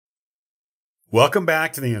Welcome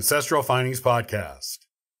back to the Ancestral Findings Podcast.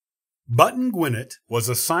 Button Gwinnett was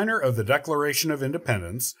a signer of the Declaration of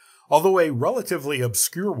Independence, although a relatively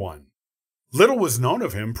obscure one. Little was known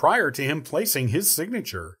of him prior to him placing his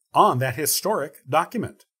signature on that historic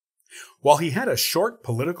document. While he had a short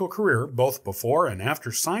political career both before and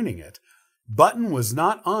after signing it, Button was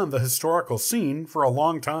not on the historical scene for a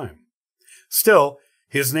long time. Still,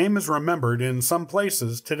 his name is remembered in some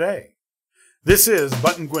places today. This is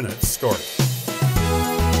Button Gwinnett's story.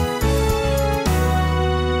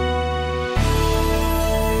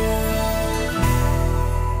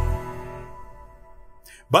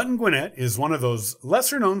 Button Gwinnett is one of those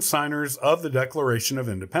lesser-known signers of the Declaration of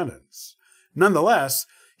Independence. Nonetheless,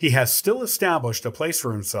 he has still established a place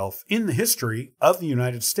for himself in the history of the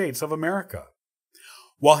United States of America.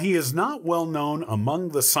 While he is not well known among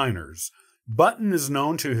the signers, Button is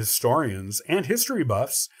known to historians and history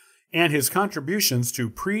buffs, and his contributions to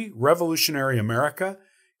pre-revolutionary America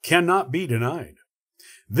cannot be denied.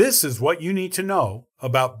 This is what you need to know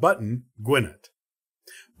about Button Gwinnett.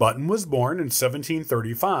 Button was born in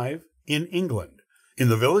 1735 in England, in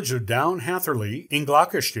the village of Down Hatherley in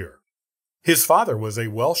Gloucestershire. His father was a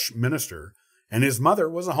Welsh minister, and his mother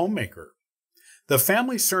was a homemaker. The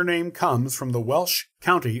family surname comes from the Welsh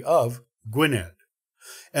county of Gwynedd.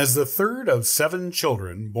 As the third of 7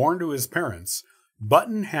 children born to his parents,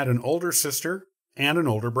 Button had an older sister and an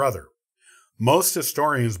older brother. Most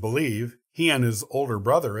historians believe he and his older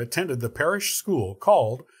brother attended the parish school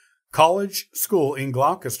called College School in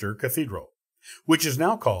Gloucester Cathedral, which is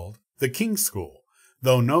now called the King's School,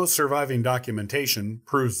 though no surviving documentation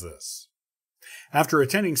proves this. After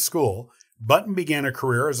attending school, Button began a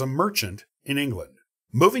career as a merchant in England,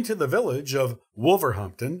 moving to the village of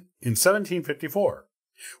Wolverhampton in 1754,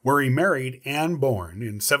 where he married Anne Bourne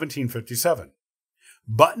in 1757.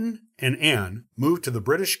 Button and Anne moved to the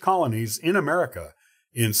British colonies in America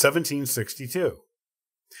in 1762.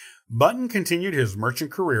 Button continued his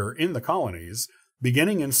merchant career in the colonies,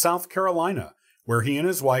 beginning in South Carolina, where he and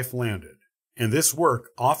his wife landed, and this work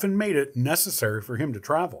often made it necessary for him to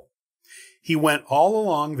travel. He went all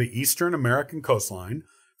along the eastern American coastline,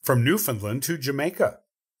 from Newfoundland to Jamaica.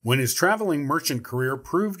 When his traveling merchant career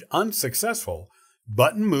proved unsuccessful,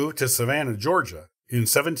 Button moved to Savannah, Georgia in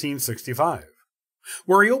 1765,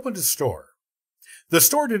 where he opened a store. The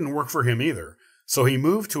store didn't work for him either, so he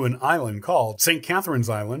moved to an island called St. Catherine's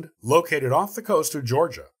Island, located off the coast of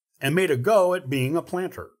Georgia, and made a go at being a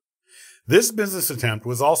planter. This business attempt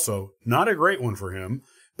was also not a great one for him,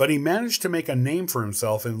 but he managed to make a name for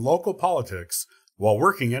himself in local politics while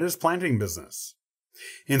working at his planting business.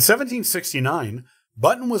 In 1769,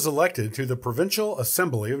 Button was elected to the Provincial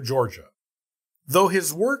Assembly of Georgia. Though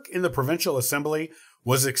his work in the Provincial Assembly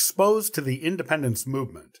was exposed to the independence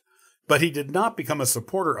movement, but he did not become a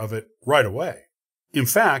supporter of it right away. In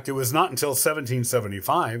fact, it was not until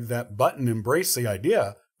 1775 that Button embraced the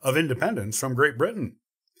idea of independence from Great Britain.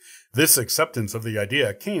 This acceptance of the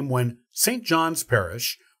idea came when St. John's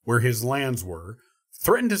Parish, where his lands were,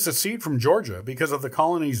 threatened to secede from Georgia because of the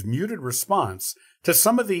colony's muted response to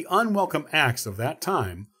some of the unwelcome acts of that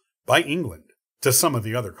time by England to some of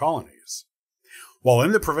the other colonies. While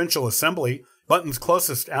in the Provincial Assembly, Button's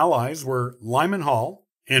closest allies were Lyman Hall,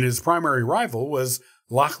 and his primary rival was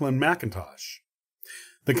Lachlan McIntosh.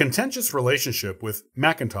 The contentious relationship with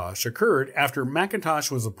McIntosh occurred after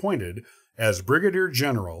McIntosh was appointed as Brigadier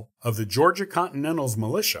General of the Georgia Continental's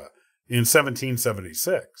militia in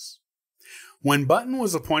 1776. When Button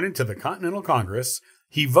was appointed to the Continental Congress,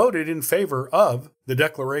 he voted in favor of the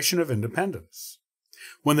Declaration of Independence.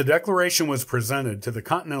 When the Declaration was presented to the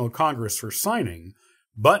Continental Congress for signing,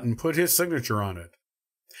 Button put his signature on it.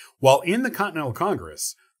 While in the Continental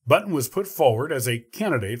Congress, Button was put forward as a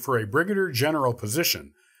candidate for a brigadier general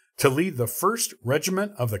position to lead the 1st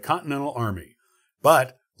Regiment of the Continental Army,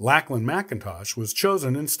 but Lachlan McIntosh was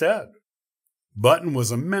chosen instead. Button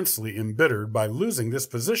was immensely embittered by losing this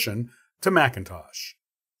position to McIntosh.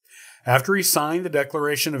 After he signed the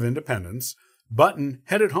Declaration of Independence, Button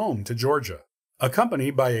headed home to Georgia,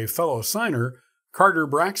 accompanied by a fellow signer, Carter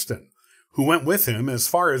Braxton, who went with him as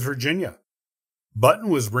far as Virginia. Button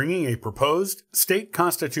was bringing a proposed state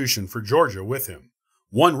constitution for Georgia with him,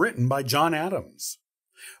 one written by John Adams.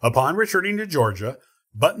 Upon returning to Georgia,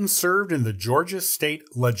 Button served in the Georgia State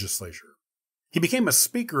Legislature. He became a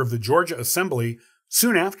Speaker of the Georgia Assembly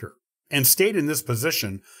soon after, and stayed in this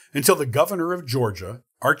position until the governor of Georgia,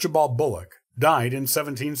 Archibald Bullock, died in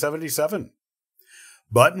 1777.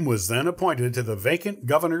 Button was then appointed to the vacant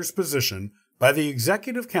governor's position by the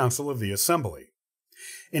Executive Council of the Assembly.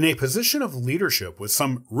 In a position of leadership with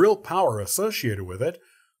some real power associated with it,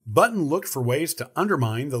 Button looked for ways to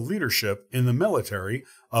undermine the leadership in the military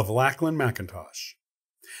of Lachlan McIntosh.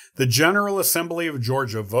 The General Assembly of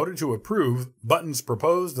Georgia voted to approve Button's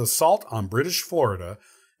proposed assault on British Florida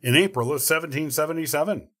in April of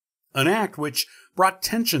 1777, an act which brought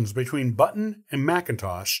tensions between Button and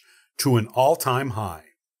McIntosh to an all-time high.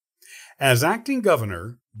 As acting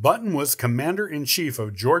governor, Button was commander-in-chief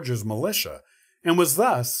of Georgia's militia and was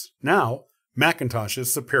thus, now,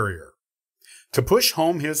 McIntosh's superior. To push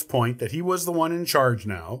home his point that he was the one in charge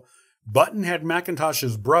now, Button had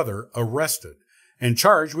McIntosh's brother arrested and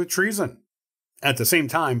charged with treason. At the same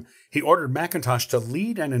time, he ordered McIntosh to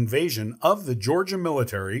lead an invasion of the Georgia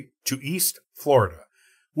military to East Florida,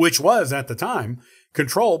 which was, at the time,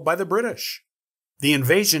 controlled by the British. The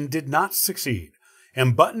invasion did not succeed,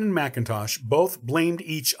 and Button and McIntosh both blamed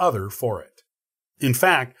each other for it. In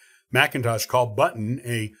fact, McIntosh called Button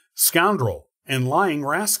a scoundrel and lying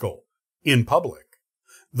rascal in public.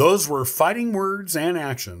 Those were fighting words and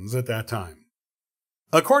actions at that time.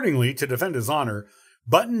 Accordingly, to defend his honor,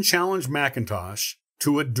 Button challenged McIntosh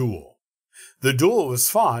to a duel. The duel was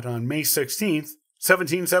fought on May 16,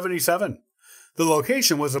 1777. The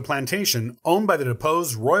location was a plantation owned by the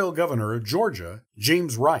deposed royal governor of Georgia,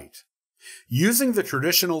 James Wright. Using the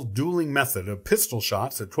traditional dueling method of pistol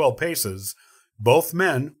shots at 12 paces, both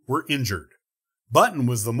men were injured. Button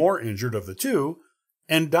was the more injured of the two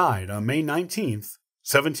and died on May 19,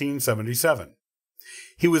 1777.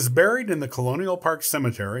 He was buried in the Colonial Park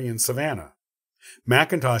Cemetery in Savannah.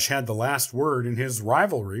 McIntosh had the last word in his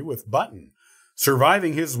rivalry with Button,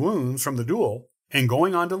 surviving his wounds from the duel and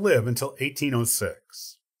going on to live until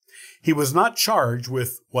 1806. He was not charged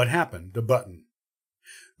with what happened to Button.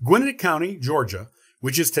 Gwinnett County, Georgia,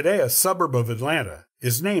 which is today a suburb of Atlanta,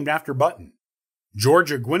 is named after Button.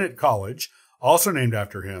 Georgia Gwinnett College, also named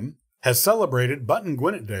after him, has celebrated Button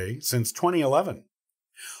Gwinnett Day since 2011.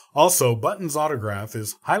 Also, Button's autograph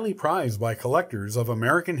is highly prized by collectors of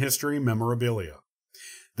American history memorabilia.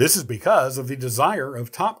 This is because of the desire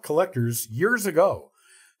of top collectors years ago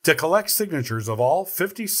to collect signatures of all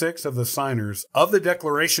 56 of the signers of the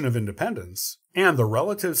Declaration of Independence and the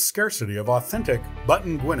relative scarcity of authentic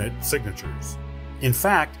Button Gwinnett signatures. In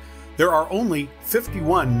fact, there are only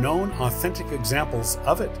 51 known authentic examples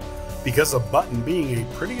of it, because of Button being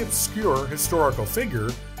a pretty obscure historical figure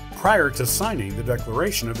prior to signing the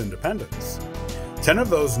Declaration of Independence. 10 of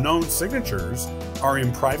those known signatures are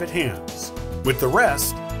in private hands, with the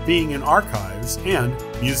rest being in archives and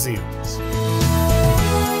museums.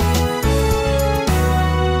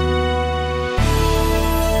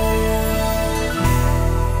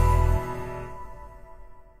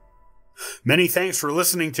 Many thanks for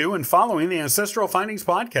listening to and following the Ancestral Findings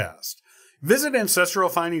podcast. Visit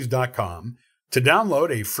ancestralfindings.com to download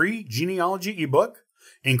a free genealogy ebook,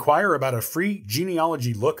 inquire about a free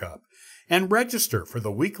genealogy lookup, and register for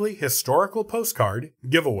the weekly historical postcard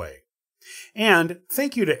giveaway. And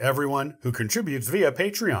thank you to everyone who contributes via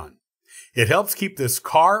Patreon. It helps keep this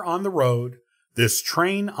car on the road, this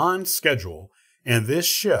train on schedule, and this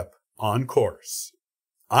ship on course.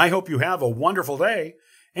 I hope you have a wonderful day,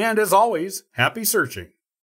 and as always, happy searching.